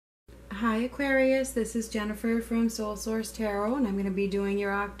Hi Aquarius, this is Jennifer from Soul Source Tarot, and I'm going to be doing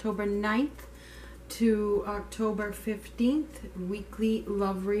your October 9th to October 15th weekly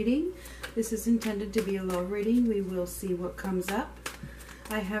love reading. This is intended to be a love reading. We will see what comes up.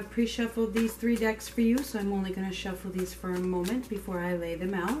 I have pre-shuffled these 3 decks for you, so I'm only going to shuffle these for a moment before I lay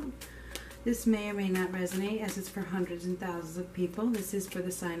them out. This may or may not resonate, as it's for hundreds and thousands of people. This is for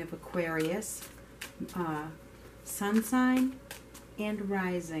the sign of Aquarius, sun sign, and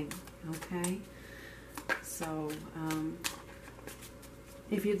rising. Okay, so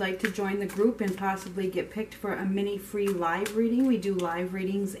if you'd like to join the group and possibly get picked for a mini free live reading, we do live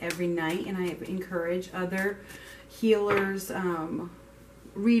readings every night, and I encourage other healers,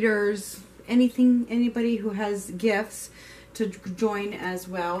 readers, anybody who has gifts to join as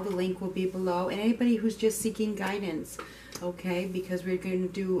well. The link will be below, and anybody who's just seeking guidance, okay, because we're going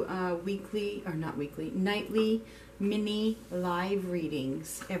to do nightly mini live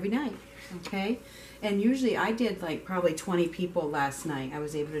readings every night, okay? And usually I did like probably 20 people last night I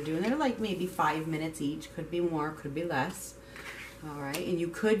was able to do, and they're like maybe 5 minutes each, could be more, could be less. All right, and you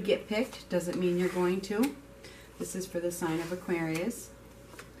could get picked, doesn't mean you're going to. This is for the sign of Aquarius.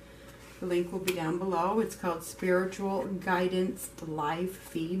 The link will be down below. It's called Spiritual Guidance Live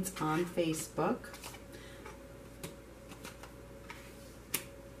Feeds on Facebook.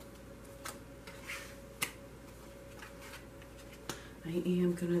 I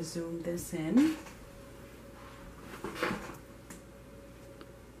am going to zoom this in.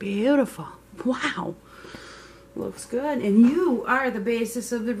 Beautiful. Wow. Looks good. And you are the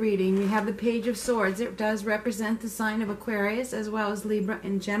basis of the reading. We have the Page of Swords. It does represent the sign of Aquarius as well as Libra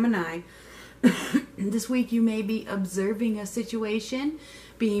and Gemini. This week you may be observing a situation,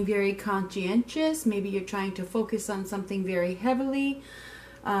 being very conscientious. Maybe you're trying to focus on something very heavily.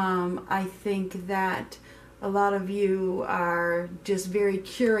 I think that a lot of you are just very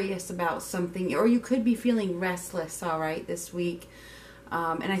curious about something, or you could be feeling restless, all right, this week.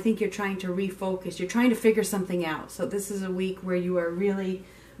 And I think you're trying to refocus. You're trying to figure something out. So this is a week where you are really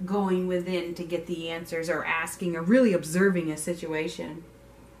going within to get the answers, or asking, or really observing a situation.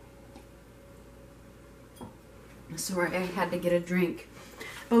 Sorry, I had to get a drink.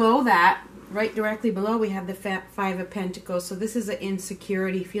 Below that, right directly below, we have the Five of Pentacles. So this is an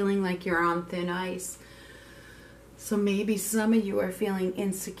insecurity, feeling like you're on thin ice. So maybe some of you are feeling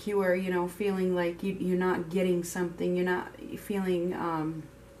insecure, you know, feeling like you're not getting something. You're not feeling,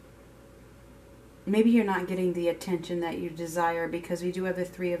 maybe you're not getting the attention that you desire, because we do have the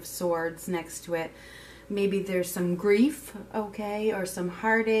Three of Swords next to it. Maybe there's some grief, okay, or some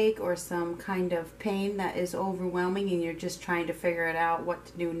heartache, or some kind of pain that is overwhelming, and you're just trying to figure it out, what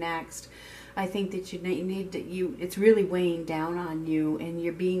to do next. I think that it's really weighing down on you, and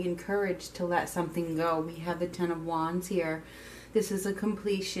you're being encouraged to let something go. We have the Ten of Wands here. This is a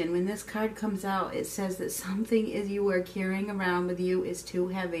completion. When this card comes out, it says that something you are carrying around with you is too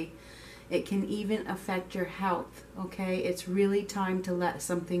heavy. It can even affect your health, okay? It's really time to let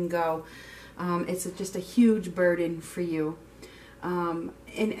something go. It's just a huge burden for you.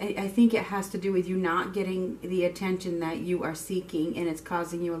 And I think it has to do with you not getting the attention that you are seeking, and it's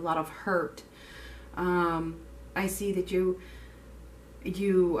causing you a lot of hurt. I see that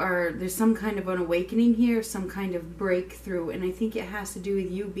there's some kind of an awakening here, some kind of breakthrough, and I think it has to do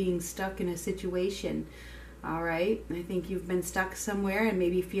with you being stuck in a situation. All right, I think you've been stuck somewhere and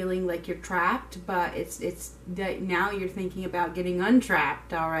maybe feeling like you're trapped, but it's that now you're thinking about getting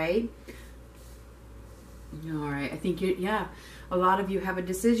untrapped. All right. All right, I think a lot of you have a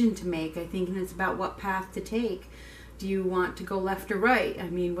decision to make. I think, and it's about what path to take. Do you want to go left or right? I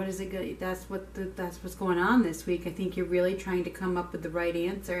mean, what is it? That's what's going on this week. I think you're really trying to come up with the right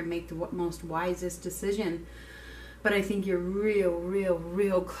answer and make the most wisest decision. But I think you're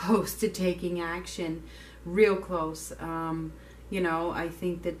real close to taking action. Real close. You know, I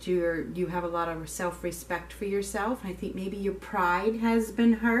think that you have a lot of self-respect for yourself. I think maybe your pride has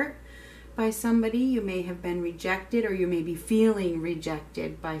been hurt by somebody. You may have been rejected, or you may be feeling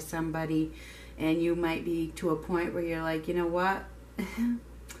rejected by somebody, and you might be to a point where you're like, you know what,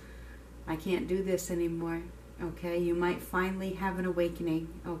 I can't do this anymore. Okay, you might finally have an awakening,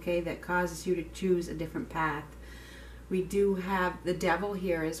 okay, that causes you to choose a different path. We do have the Devil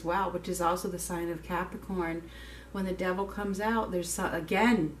here as well, which is also the sign of Capricorn. When the Devil comes out, there's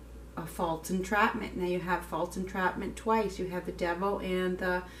again a false entrapment. Now you have false entrapment twice. You have the Devil and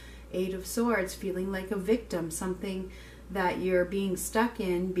the Eight of Swords, feeling like a victim, something that you're being stuck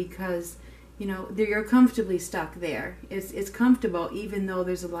in because, you know, you're comfortably stuck there. It's comfortable, even though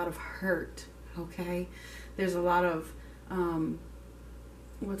there's a lot of hurt, okay? There's a lot of,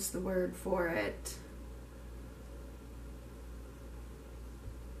 what's the word for it?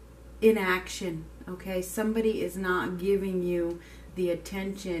 inaction. Okay, somebody is not giving you the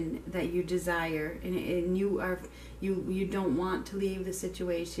attention that you desire, and you don't want to leave the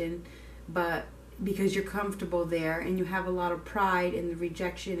situation, but because you're comfortable there and you have a lot of pride, and the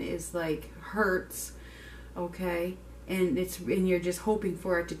rejection is like hurts, okay, and you're just hoping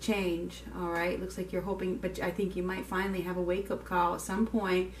for it to change. All right, looks like you're hoping, but I think you might finally have a wake-up call at some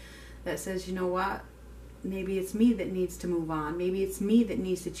point that says, you know what, maybe it's me that needs to move on, maybe it's me that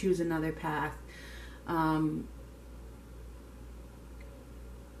needs to choose another path.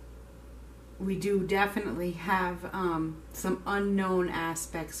 We do definitely have some unknown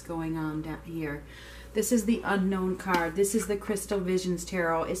aspects going on down here. This is the unknown card. This is the Crystal Visions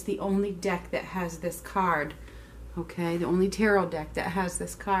Tarot. It's the only deck that has this card. Okay, the only tarot deck that has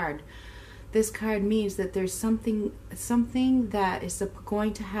this card. This card means that there's something that is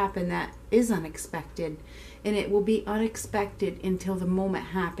going to happen that is unexpected, and it will be unexpected until the moment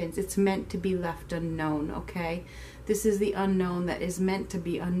happens. It's meant to be left unknown, okay? This is the unknown that is meant to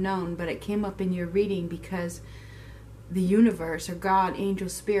be unknown, but it came up in your reading because the universe or God, angel,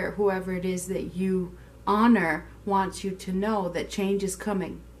 spirit, whoever it is that you honor wants you to know that change is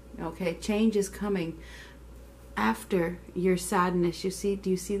coming, okay? Change is coming. After your sadness, do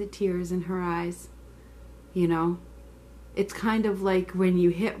you see the tears in her eyes? You know, it's kind of like when you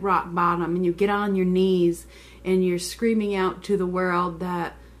hit rock bottom and you get on your knees and you're screaming out to the world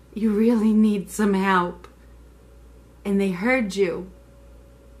that you really need some help, and they heard you.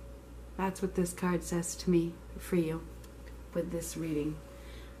 That's what this card says to me for you with this reading,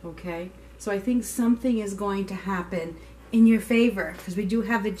 okay? So I think something is going to happen in your favor, because we do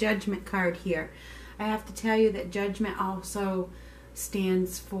have the Judgment card here. I have to tell you that Judgment also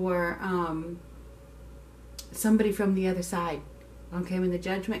stands for somebody from the other side. Okay, when the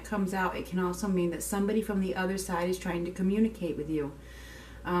Judgment comes out, it can also mean that somebody from the other side is trying to communicate with you.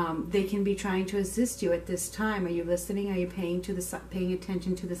 They can be trying to assist you at this time. Are you listening? Are you paying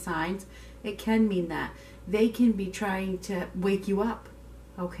attention to the signs? It can mean that. They can be trying to wake you up.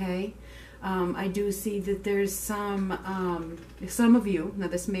 Okay? I do see that there's some of you, now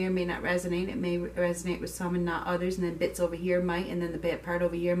this may or may not resonate, it may resonate with some and not others, and then bits over here might, and then the bit part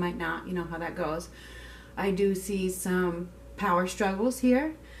over here might not, you know how that goes. I do see some power struggles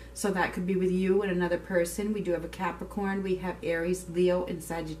here, so that could be with you and another person. We do have a Capricorn, we have Aries, Leo, and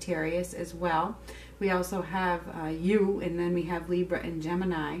Sagittarius as well. We also have you, and then we have Libra and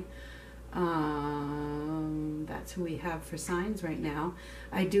Gemini. That's who we have for signs right now.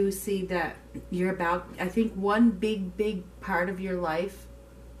 I do see that I think one big part of your life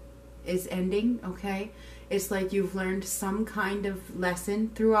is ending, okay? It's like you've learned some kind of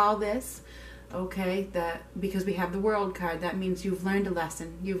lesson through all this, okay? Because we have the World card, that means you've learned a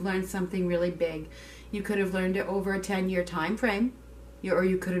lesson. You've learned something really big. You could have learned it over a 10-year time frame, or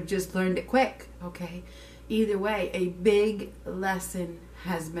you could have just learned it quick, okay? Either way, a big lesson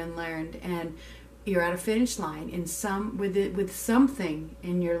has been learned, and you're at a finish line with something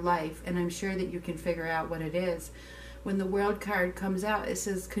in your life, and I'm sure that you can figure out what it is. When the World card comes out, it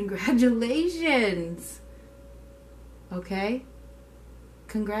says congratulations. Okay?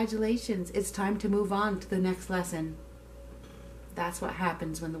 Congratulations. It's time to move on to the next lesson. That's what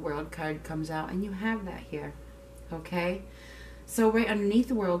happens when the World card comes out, and you have that here. Okay? So right underneath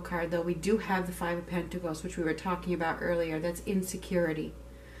the World card, though, we do have the Five of Pentacles, which we were talking about earlier. That's insecurity.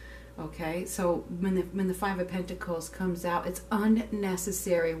 Okay, so when the Five of Pentacles comes out, it's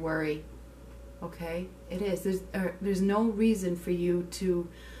unnecessary worry. Okay, it is. There's no reason for you to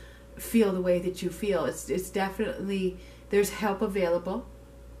feel the way that you feel. It's definitely, there's help available.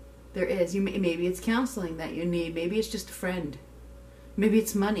 There is. Maybe it's counseling that you need. Maybe it's just a friend. Maybe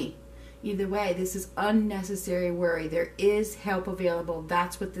it's money. Either way, this is unnecessary worry. There is help available.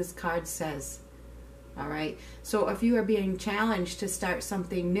 That's what this card says. All right. So if you are being challenged to start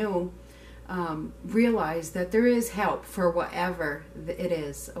something new, realize that there is help for whatever it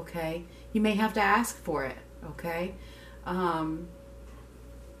is. Okay. You may have to ask for it. Okay. Let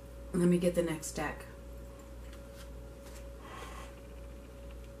me get the next deck.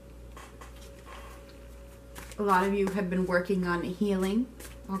 A lot of you have been working on healing.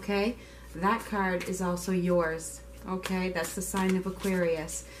 Okay. That card is also yours. Okay. That's the sign of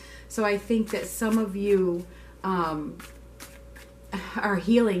Aquarius. So I think that some of you are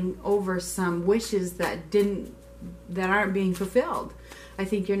healing over some wishes that aren't being fulfilled. I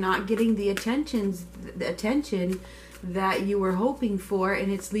think you're not getting the attention that you were hoping for,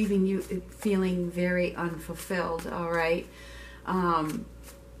 and it's leaving you feeling very unfulfilled. All right.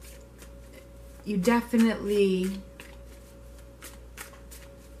 You definitely,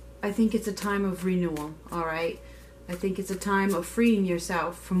 I think it's a time of renewal. All right. I think it's a time of freeing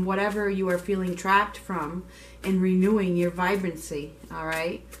yourself from whatever you are feeling trapped from and renewing your vibrancy, all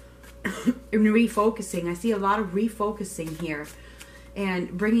right? And refocusing. I see a lot of refocusing here,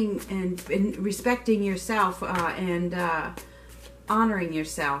 and bringing and respecting yourself and honoring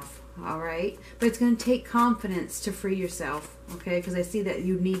yourself, all right? But it's going to take confidence to free yourself, okay? Because I see that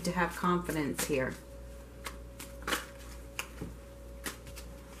you need to have confidence here.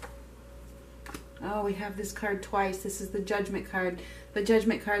 Oh, we have this card twice. This is the Judgment card. The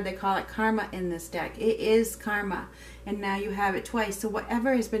Judgment card, they call it karma in this deck. It is karma. And now you have it twice. So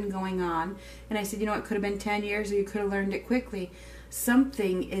whatever has been going on, and I said, you know, it could have been 10 years or you could have learned it quickly.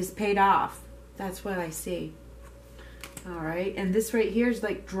 Something is paid off. That's what I see. All right. And this right here is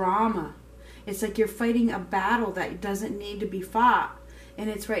like drama. It's like you're fighting a battle that doesn't need to be fought. And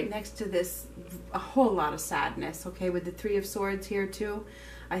it's right next to this, a whole lot of sadness, okay, with the Three of Swords here too.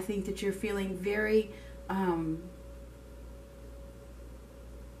 I think that you're feeling very,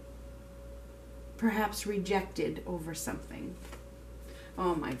 perhaps rejected over something.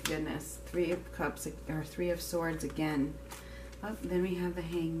 Oh my goodness. Three of Cups, or Three of Swords again. Oh, then we have the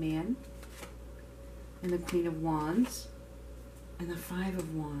Hangman, and the Queen of Wands, and the Five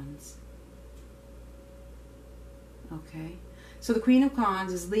of Wands. Okay. So the Queen of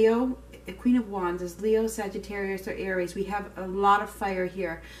Wands is Leo. Queen of Wands is Leo, Sagittarius, or Aries. We have a lot of fire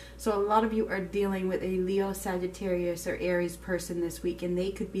here. So a lot of you are dealing with a Leo, Sagittarius, or Aries person this week, and they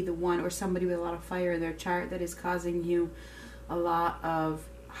could be the one, or somebody with a lot of fire in their chart that is causing you a lot of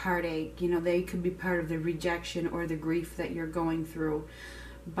heartache. You know, they could be part of the rejection or the grief that you're going through.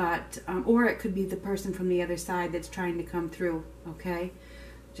 But or it could be the person from the other side that's trying to come through. Okay,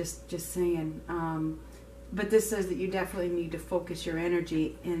 just saying. But this says that you definitely need to focus your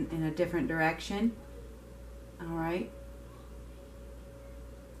energy in a different direction. All right.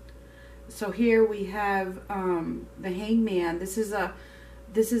 So here we have the Hangman. This is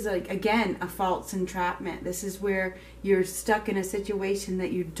again a false entrapment. This is where you're stuck in a situation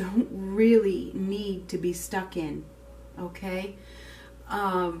that you don't really need to be stuck in. Okay.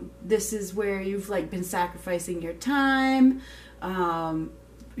 This is where you've like been sacrificing your time.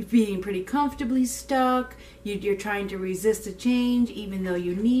 Being pretty comfortably stuck. You're trying to resist a change even though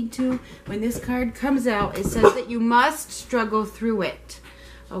you need to. When this card comes out, it says that you must struggle through it.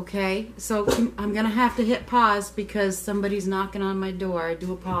 Okay, so I'm gonna have to hit pause because somebody's knocking on my door. I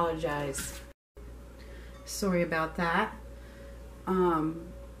do apologize. Sorry about that.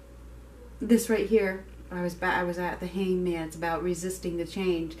 This right here, I was at the Hangman. It's about resisting the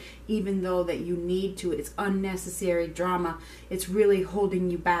change, even though that you need to. It's unnecessary drama. It's really holding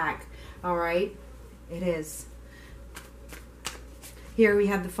you back. All right, it is. Here we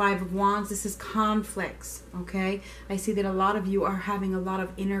have the Five of Wands. This is conflicts. Okay, I see that a lot of you are having a lot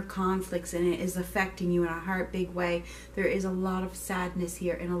of inner conflicts, and it is affecting you in a big way. There is a lot of sadness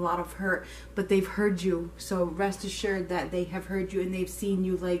here and a lot of hurt, but they've heard you. So rest assured that they have heard you and they've seen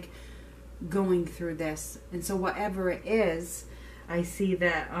you like going through this. And so whatever it is, I see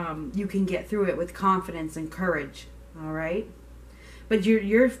that you can get through it with confidence and courage. All right, but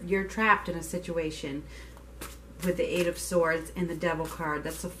you're trapped in a situation with the Eight of Swords and the Devil card.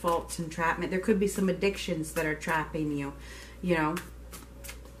 That's a false entrapment. There could be some addictions that are trapping you, you know.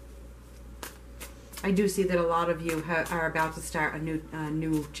 I do see that a lot of you are about to start a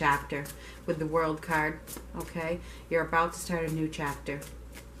new chapter with the World card. Okay, you're about to start a new chapter.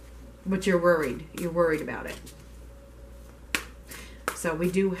 But you're worried. You're worried about it. So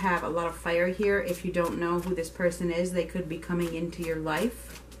we do have a lot of fire here. If you don't know who this person is, they could be coming into your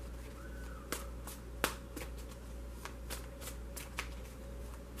life.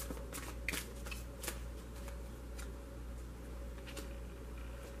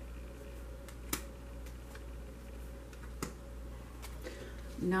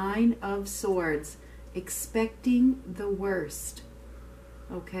 Nine of Swords. Expecting the worst.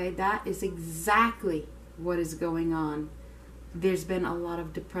 Okay, that is exactly what is going on. There's been a lot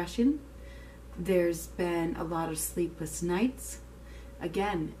of depression. There's been a lot of sleepless nights.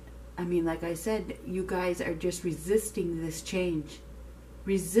 Again, I mean, like I said, you guys are just resisting this change.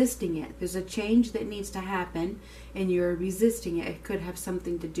 Resisting it. There's a change that needs to happen, and you're resisting it. It could have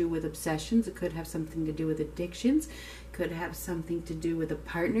something to do with obsessions. It could have something to do with addictions. It could have something to do with a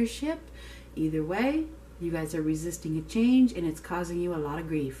partnership. Either way, you guys are resisting a change, and it's causing you a lot of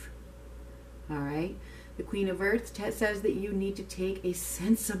grief. All right. The Queen of Earth says that you need to take a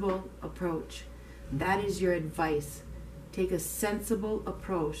sensible approach. That is your advice. Take a sensible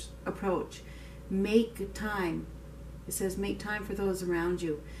approach. Make time. It says make time for those around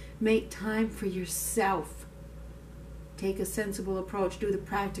you. Make time for yourself. Take a sensible approach. Do the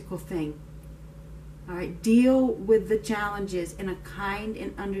practical thing. All right, deal with the challenges in a kind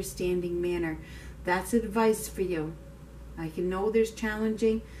and understanding manner. That's advice for you. I can know there's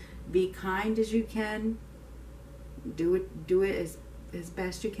challenging. Be kind as you can. Do it as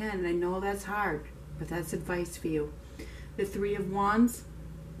best you can. And I know that's hard, but that's advice for you. The Three of Wands,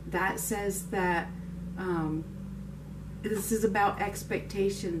 that says that this is about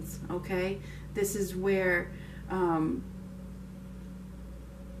expectations, okay? This is where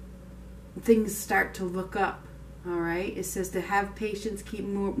things start to look up, all right? It says to have patience, keep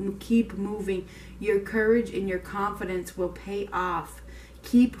moving. Your courage and your confidence will pay off.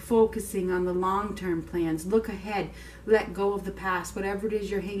 Keep focusing on the long-term plans. Look ahead. Let go of the past. Whatever it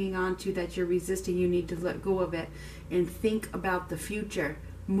is you're hanging on to that you're resisting, you need to let go of it and think about the future.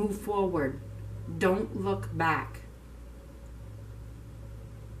 Move forward. Don't look back.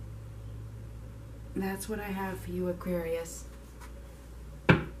 That's what I have for you, Aquarius.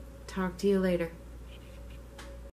 Talk to you later.